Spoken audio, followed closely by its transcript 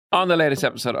On the latest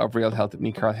episode of Real Health with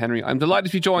me, Carl Henry, I'm delighted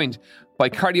to be joined by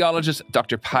cardiologist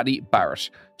Dr. Paddy Barrett,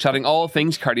 chatting all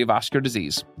things cardiovascular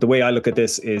disease. The way I look at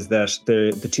this is that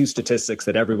the two statistics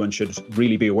that everyone should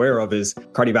really be aware of is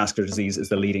cardiovascular disease is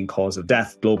the leading cause of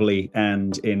death globally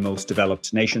and in most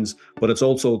developed nations, but it's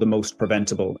also the most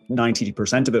preventable.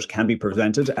 90% of it can be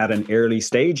prevented at an early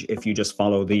stage if you just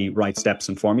follow the right steps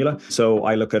and formula. So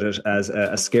I look at it as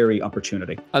a scary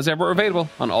opportunity. As ever, available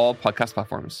on all podcast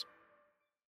platforms.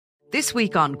 This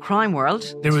week on Crime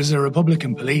World. There was a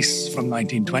Republican police from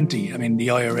 1920. I mean, the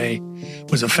IRA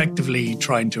was effectively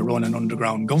trying to run an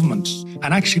underground government.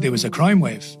 And actually, there was a crime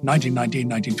wave. 1919,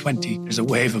 1920, there's a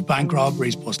wave of bank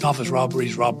robberies, post office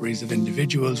robberies, robberies of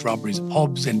individuals, robberies of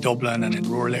pubs in Dublin and in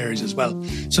rural areas as well.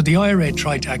 So the IRA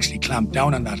tried to actually clamp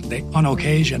down on that. They, on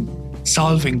occasion,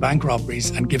 solving bank robberies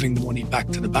and giving the money back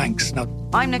to the banks. Now,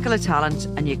 I'm Nicola Tallant,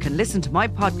 and you can listen to my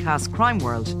podcast, Crime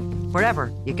World,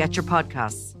 wherever you get your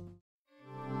podcasts.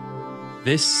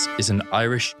 This is an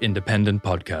Irish independent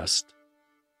podcast.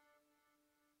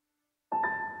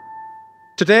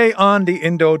 Today on the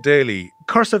Indo Daily,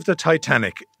 Curse of the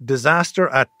Titanic, disaster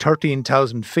at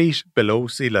 13,000 feet below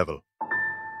sea level.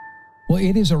 Well,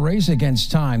 it is a race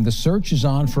against time. The search is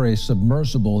on for a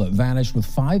submersible that vanished with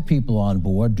 5 people on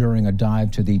board during a dive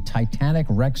to the Titanic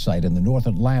wreck site in the North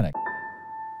Atlantic.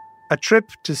 A trip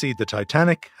to see the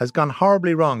Titanic has gone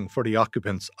horribly wrong for the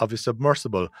occupants of a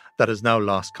submersible that has now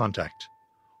lost contact.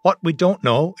 What we don't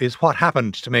know is what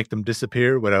happened to make them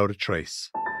disappear without a trace.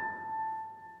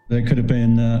 There could have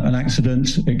been an accident.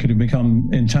 It could have become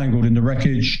entangled in the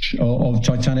wreckage of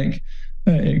Titanic.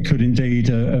 It could indeed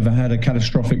have had a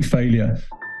catastrophic failure.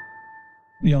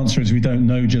 The answer is we don't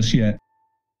know just yet.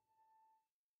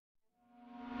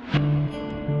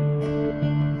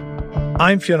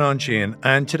 I'm Fionn Sheehan,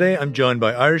 and today I'm joined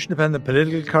by Irish Independent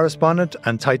political correspondent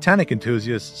and Titanic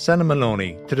enthusiast Senan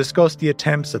Maloney to discuss the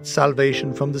attempts at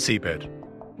salvation from the seabed.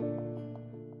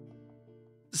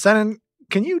 Senan,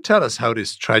 can you tell us how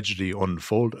this tragedy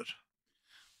unfolded?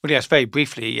 Well, yes, very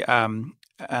briefly. An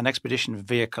expedition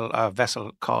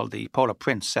vessel called the Polar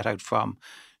Prince set out from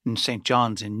St.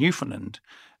 John's in Newfoundland,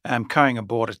 carrying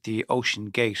aboard at the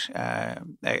Ocean Gate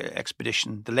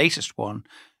expedition, the latest one,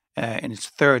 in its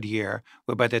third year,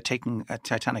 whereby they're taking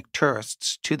Titanic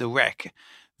tourists to the wreck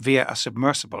via a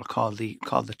submersible called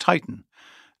the Titan.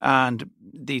 And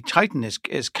the Titan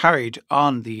is carried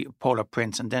on the Polar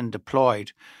Prince and then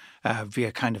deployed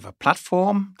via kind of a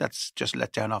platform that's just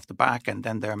let down off the back, and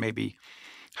then they're maybe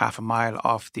half a mile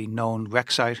off the known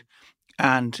wreck site.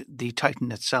 And the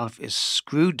Titan itself is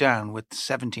screwed down with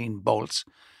 17 bolts,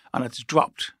 and it's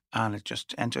dropped, and it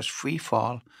just enters free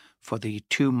fall for the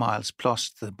 2 miles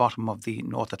plus to the bottom of the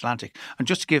North Atlantic. And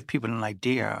just to give people an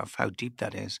idea of how deep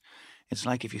that is, it's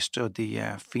like if you stood the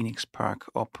Phoenix Park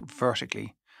up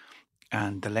vertically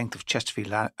and the length of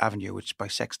Chesterfield Avenue, which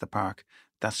bisects the park,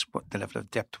 that's what the level of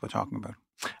depth we're talking about.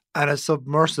 And a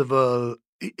submersible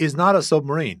is not a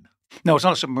submarine? No, it's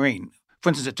not a submarine. For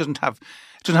instance, it doesn't have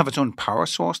its own power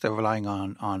source. They're relying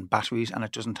on batteries, and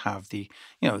it doesn't have the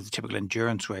typical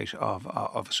endurance rate of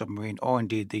a submarine, or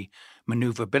indeed the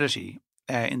maneuverability.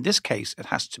 In this case, it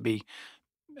has to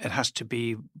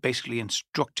be basically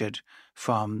instructed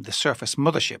from the surface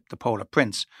mothership, the Polar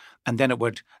Prince, and then it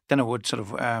would sort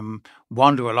of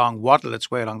waddle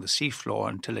its way along the seafloor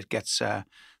until it gets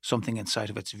something in sight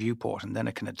of its viewport, and then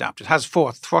it can adapt. It has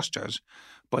 4 thrusters,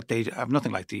 but they have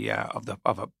nothing like the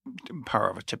power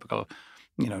of a typical,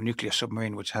 nuclear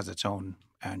submarine, which has its own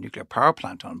nuclear power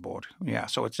plant on board. Yeah,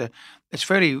 so it's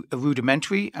fairly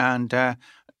rudimentary, and that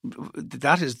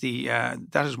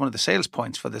is one of the sales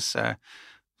points for this.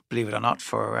 Believe it or not,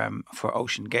 for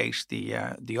Ocean Gate,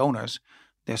 the owners,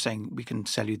 they're saying we can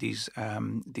sell you these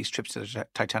trips to the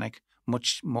Titanic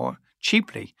much more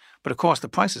cheaply. But of course, the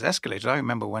price has escalated. I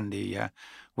remember when,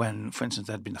 for instance,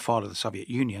 there had been the fall of the Soviet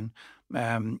Union,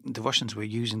 the Russians were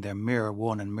using their Mir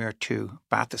 1 and Mir 2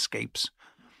 bath escapes,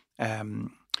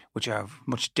 which are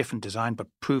much different design but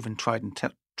proven, tried and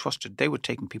trusted. They were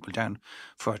taking people down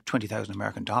for $20,000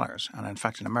 American dollars, and in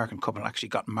fact, an American couple actually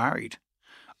got married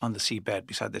on the seabed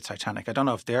beside the Titanic. I don't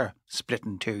know if they're split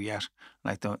in two yet,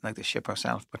 like the ship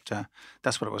herself, but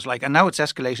that's what it was like. And now it's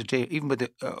escalated to, even with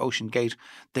the Ocean Gate,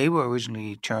 they were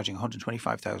originally charging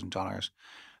 $125,000.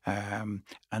 And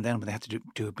then when they had to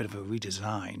do a bit of a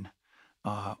redesign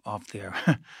of their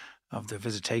of their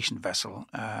visitation vessel,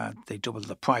 they doubled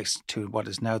the price to what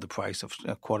is now the price of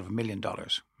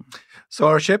 $250,000. So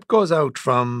our ship goes out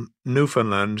from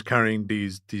Newfoundland carrying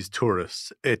these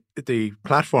tourists. The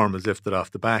platform is lifted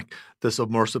off the back. The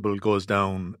submersible goes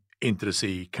down into the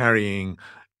sea carrying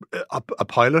a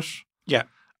pilot. Yeah.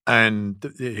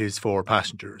 and his 4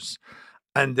 passengers.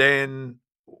 And then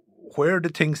where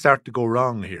did things start to go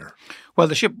wrong here? Well,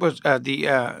 the ship was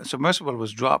the submersible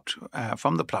was dropped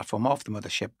from the platform off the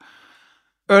mothership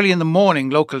early in the morning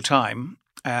local time,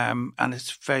 and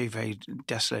it's very, very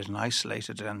desolate and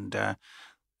isolated. And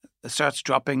it starts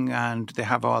dropping, and they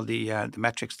have all the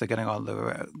metrics. They're getting all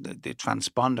the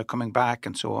transponder coming back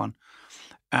and so on.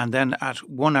 And then at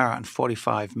 1 hour and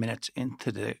 45 minutes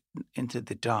into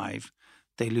the dive,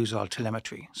 they lose all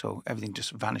telemetry. So everything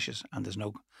just vanishes, and there's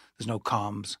no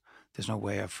comms. There's no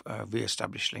way of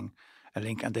re-establishing a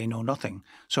link, and they know nothing.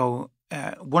 So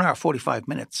 1 hour 45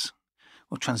 minutes,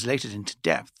 well, translated into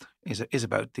depth, is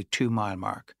about the 2 mile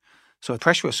mark. So the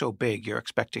pressure is so big, you're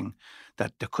expecting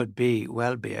that there could be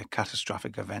a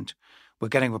catastrophic event.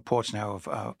 We're getting reports now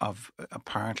of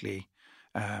apparently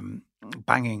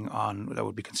banging on, that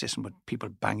would be consistent with people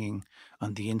banging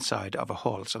on the inside of a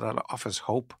hull. So that offers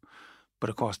hope. But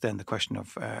of course, then the question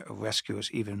of rescue is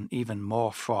even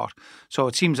more fraught. So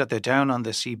it seems that they're down on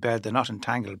the seabed, they're not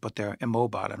entangled, but they're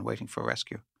immobile and waiting for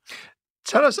rescue.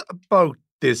 Tell us about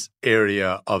this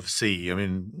area of sea. I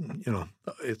mean,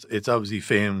 it's obviously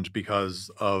famed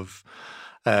because of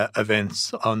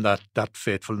events on that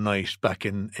fateful night back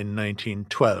in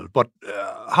 1912. But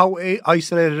how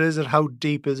isolated is it? How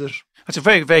deep is it? That's a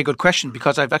very, very good question,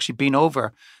 because I've actually been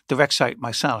over the wreck site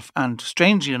myself. And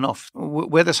strangely enough,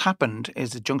 where this happened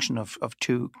is the junction of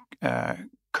 2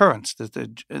 currents. There's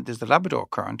the Labrador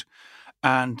current,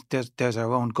 and there's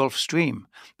our own Gulf Stream.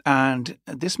 And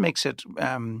this makes it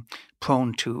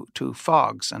prone to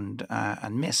fogs and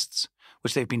mists,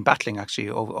 which they've been battling actually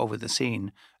over the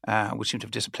scene, which seem to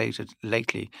have dissipated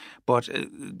lately. But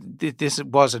this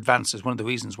was advanced as one of the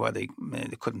reasons why they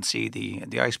couldn't see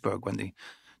the iceberg when the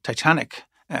Titanic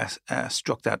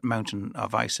struck that mountain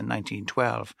of ice in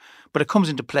 1912. But it comes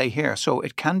into play here, so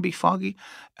it can be foggy.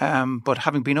 But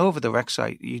having been over the wreck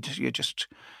site, you're just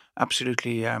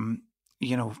absolutely,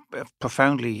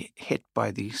 profoundly hit by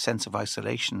the sense of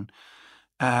isolation.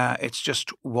 It's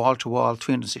just wall to wall,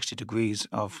 360 degrees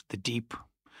of the deep,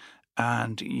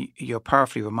 and you're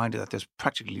powerfully reminded that there's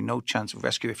practically no chance of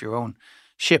rescue if your own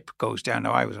ship goes down.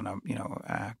 Now, I was on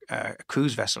a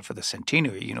cruise vessel for the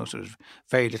centenary, so there's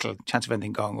very little chance of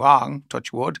anything going wrong,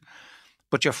 touch wood.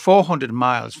 But you're 400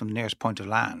 miles from the nearest point of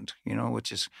land,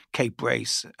 which is Cape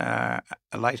Brace, a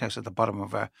lighthouse at the bottom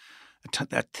of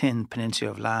that thin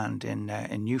peninsula of land in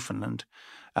Newfoundland.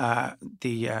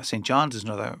 The St. John's is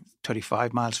another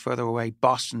 35 miles further away.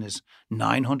 Boston is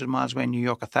 900 miles away. New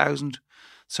York, 1,000.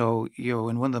 So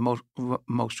you're in one of the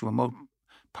most remote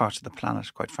parts of the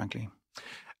planet, quite frankly.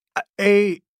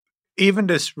 Even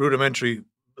this rudimentary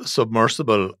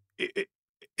submersible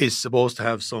is supposed to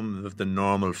have some of the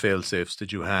normal fail-safes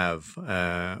that you have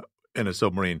in a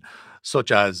submarine,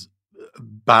 such as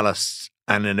ballast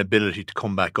and an ability to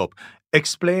come back up.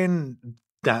 Explain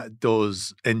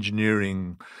those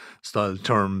engineering style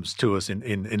terms to us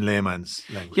in layman's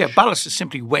language. Yeah, ballast is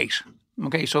simply weight.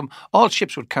 Okay, so all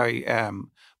ships would carry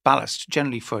ballast,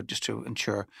 generally just to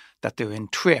ensure that they're in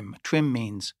trim. Trim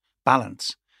means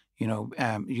balance.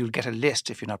 You'll get a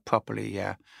list if you're not properly,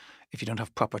 if you don't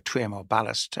have proper trim or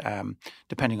ballast,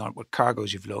 depending on what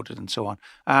cargoes you've loaded and so on.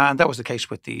 And that was the case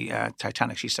with the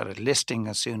Titanic. She started listing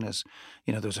as soon as,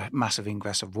 there was a massive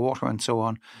ingress of water and so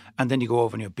on. And then you go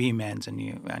over on your beam ends and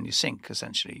you sink,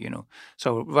 essentially,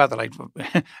 So rather like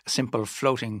a simple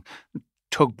floating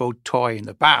tugboat toy in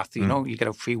the bath, you get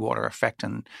a free water effect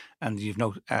and you've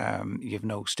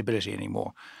no stability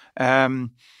anymore.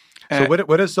 So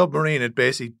with a submarine, it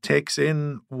basically takes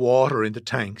in water into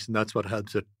tanks, and that's what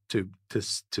helps it to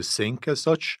sink as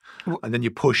such. And then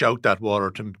you push out that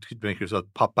water to make yourself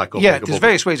pop back up. Yeah, there's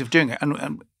various ways of doing it.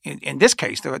 And in this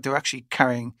case, they're actually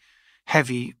carrying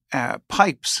heavy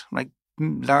pipes, like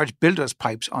large builder's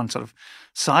pipes on sort of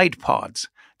side pods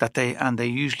they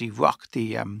usually rock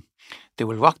they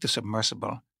will rock the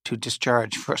submersible to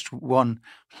discharge first one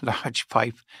large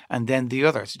pipe and then the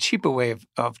other. It's a cheaper way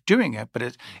of doing it, but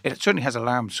it certainly has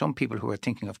alarmed some people who are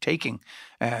thinking of taking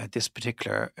this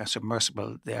particular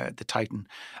submersible, the Titan.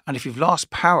 And if you've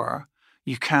lost power,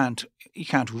 you can't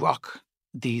rock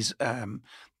these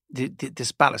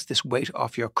this ballast, this weight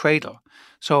off your cradle.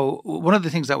 So one of the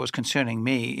things that was concerning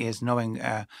me is knowing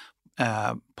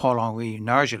Paul-Henri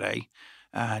Nargeolet,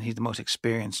 and he's the most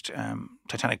experienced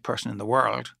Titanic person in the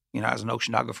world. as an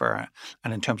oceanographer.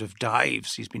 And in terms of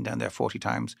dives, he's been down there 40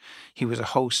 times. He was a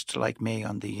host like me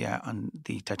on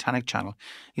the Titanic channel.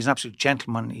 He's an absolute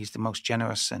gentleman. He's the most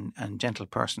generous and gentle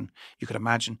person you could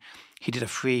imagine. He did a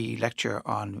free lecture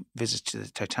on visits to the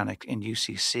Titanic in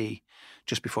UCC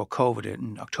just before COVID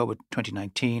in October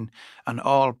 2019, and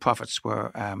all profits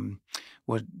were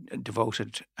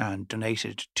devoted and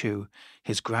donated to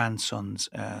his grandson's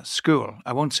school.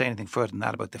 I won't say anything further than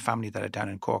that about the family that are down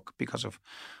in Cork because of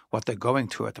what they're going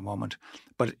through at the moment.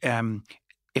 But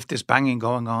if there's banging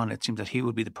going on, it seems that he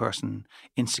would be the person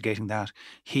instigating that.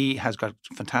 He has got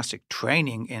fantastic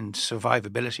training in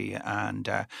survivability and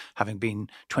having been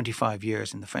 25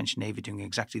 years in the French Navy doing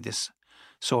exactly this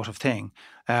sort of thing.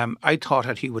 I thought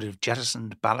that he would have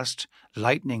jettisoned ballast,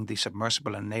 lightening the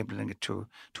submersible and enabling it to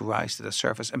rise to the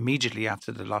surface immediately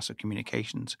after the loss of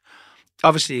communications.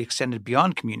 Obviously extended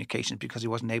beyond communications because he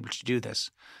wasn't able to do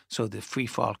this. So the free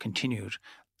fall continued.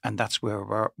 And that's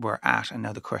where we're at. And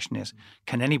now the question is,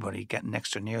 can anybody get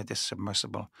next or near this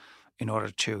submersible in order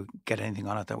to get anything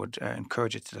on it that would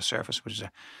encourage it to the surface, which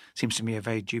seems to me a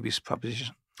very dubious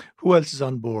proposition. Who else is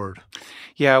on board?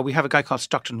 Yeah, we have a guy called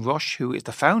Stockton Rush, who is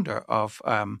the founder of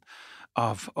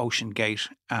Ocean Gate,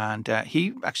 and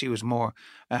he actually was more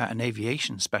an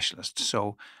aviation specialist.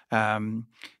 So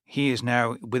he is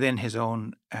now within his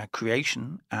own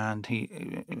creation, and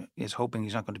he is hoping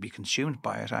he's not going to be consumed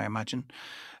by it, I imagine.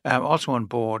 Also on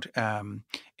board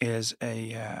is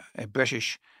a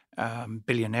British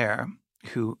billionaire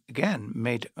who again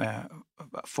made a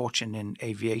fortune in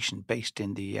aviation, based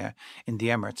in the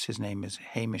Emirates. His name is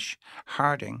Hamish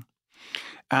Harding.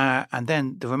 And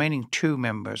then the remaining two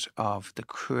members of the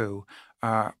crew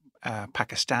are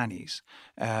Pakistanis,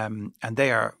 and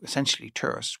they are essentially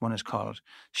tourists. One is called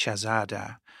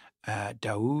Shahzada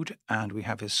Dawood, and we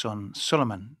have his son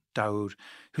Sulaiman Dawood,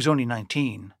 who's only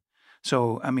 19.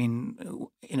 So, I mean,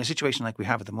 in a situation like we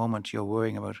have at the moment, you're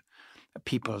worrying about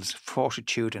people's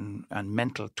fortitude and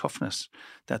mental toughness,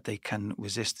 that they can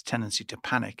resist the tendency to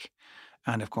panic.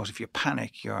 And of course, if you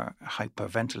panic, you're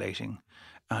hyperventilating.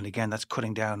 And again, that's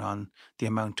cutting down on the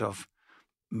amount of,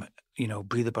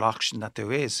 breathable oxygen that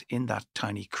there is in that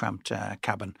tiny cramped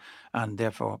cabin, and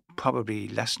therefore probably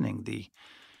lessening the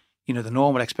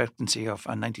normal expectancy of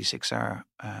a 96-hour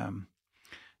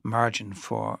margin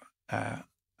for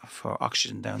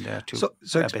oxygen down there. So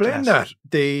explain that.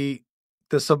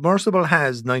 The submersible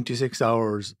has 96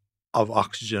 hours of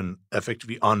oxygen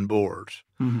effectively on board.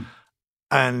 Mm-hmm.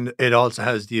 And it also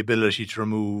has the ability to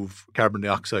remove carbon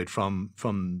dioxide from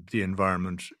the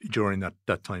environment during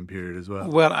that time period as well.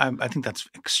 Well, I think that's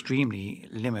extremely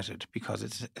limited, because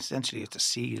it's a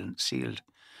sealed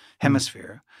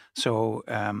hemisphere. So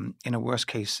in a worst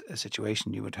case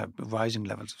situation, you would have rising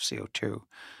levels of CO2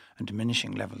 and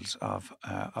diminishing levels of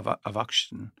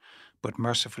oxygen. But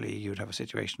mercifully, you'd have a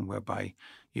situation whereby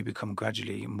you become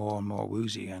gradually more and more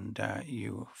woozy, and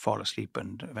you fall asleep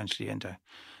and eventually enter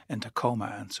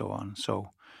coma and so on. So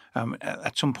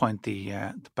at some point, the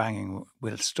banging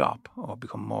will stop or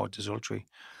become more desultory.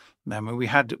 We've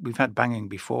had banging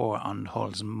before on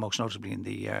hulls, and most notably in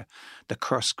the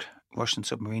Kursk Russian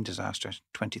submarine disaster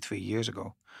 23 years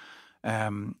ago,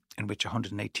 in which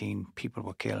 118 people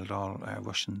were killed, all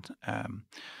Russian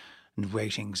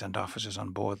ratings and officers on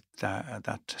board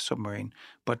that submarine.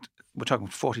 But we're talking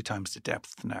 40 times the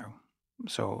depth now.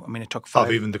 So, I mean, it took 5...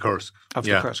 Of even the Kursk. Of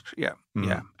the Kursk, yeah.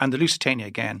 Yeah. And the Lusitania,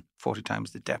 again, 40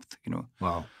 times the depth,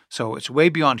 Wow. So it's way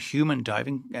beyond human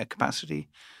diving capacity.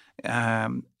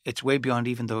 It's way beyond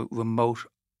even the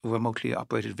remotely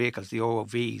operated vehicles, the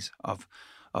ROVs of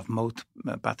most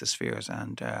bathyspheres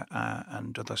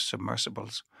and other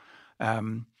submersibles.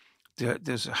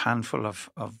 There's a handful of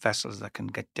vessels that can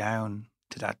get down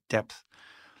to that depth,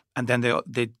 and then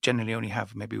they generally only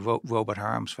have maybe robot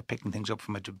arms for picking things up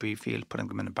from a debris field, putting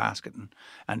them in a basket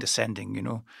and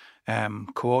descending.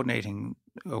 Coordinating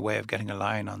a way of getting a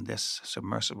line on this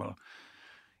submersible.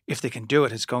 If they can do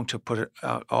it, it's going to put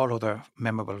all other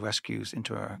memorable rescues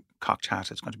into a cocked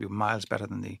hat. It's going to be miles better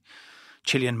than the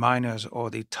Chilean miners or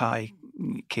the Thai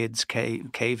kids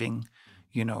caving.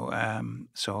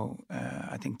 So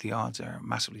I think the odds are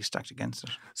massively stacked against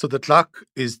it. So the clock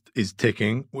is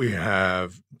ticking. We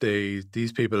have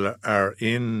these people are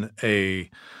in a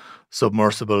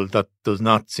submersible that does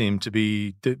not seem to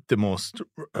be the most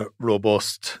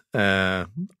robust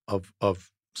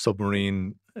of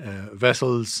submarine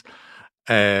vessels.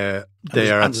 They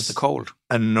are at the cold,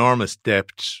 enormous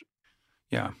depth.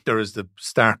 Yeah, there is the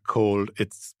stark cold.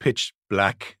 It's pitch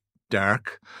black.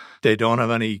 Dark. They don't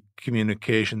have any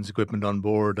communications equipment on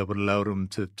board that would allow them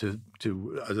to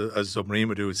as a submarine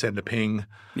would do, send a ping,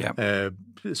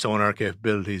 sonar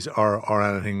capabilities or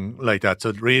anything like that.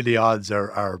 So really the odds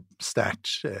are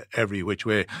stacked every which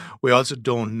way. We also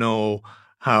don't know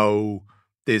how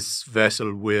this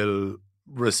vessel will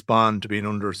respond to being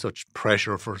under such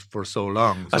pressure for so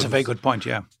long. That's a very good point,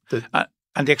 yeah.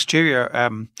 And the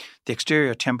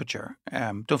exterior temperature,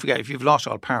 don't forget, if you've lost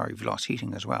all power, you've lost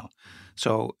heating as well.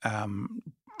 So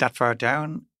that far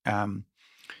down,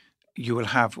 you will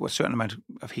have a certain amount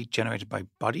of heat generated by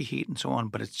body heat and so on,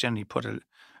 but it's generally put a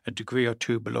degree or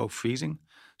two below freezing.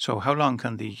 So how long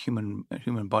can the human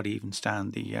body even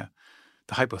stand the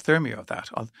hypothermia of that?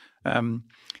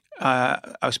 I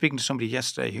was speaking to somebody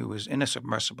yesterday who was in a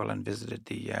submersible and visited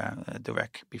the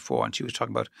wreck before, and she was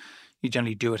talking about you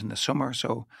generally do it in the summer.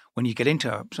 So when you get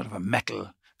into a sort of a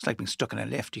metal, it's like being stuck in a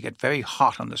lift. You get very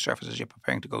hot on the surface as you're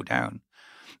preparing to go down,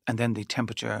 and then the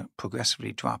temperature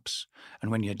progressively drops.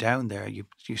 And when you're down there, you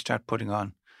start putting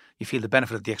on. You feel the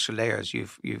benefit of the extra layers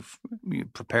you've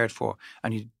prepared for,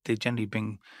 and they generally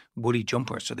bring woolly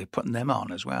jumpers, so they're putting them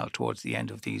on as well towards the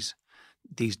end of these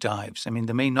dives. I mean,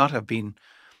 there may not have been,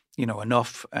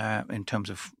 enough in terms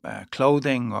of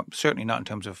clothing, or certainly not in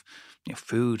terms of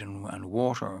food and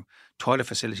water. Toilet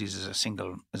facilities is a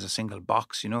single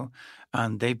box,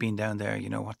 and they've been down there,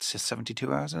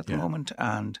 72 hours at the moment,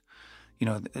 and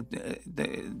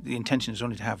the intention is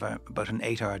only to have about an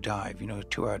 8-hour dive,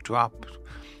 2-hour drop,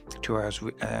 2 hours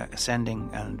ascending,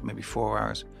 and maybe 4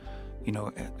 hours,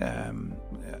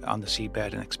 on the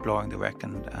seabed and exploring the wreck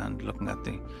and looking at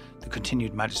the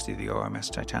continued majesty of the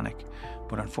RMS Titanic.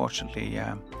 But unfortunately,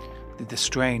 the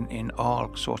strain in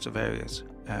all sorts of areas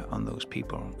on those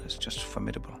people is just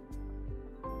formidable.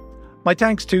 My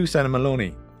thanks to Senna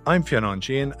Maloney. I'm Fionn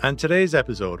Sheehan, and today's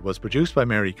episode was produced by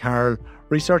Mary Carroll,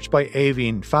 researched by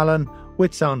Aveen Fallon,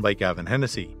 with sound by Gavin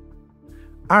Hennessy.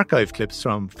 Archive clips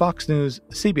from Fox News,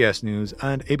 CBS News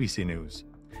and ABC News.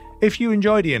 If you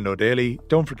enjoy the Indo Daily,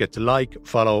 don't forget to like,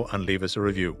 follow and leave us a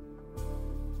review.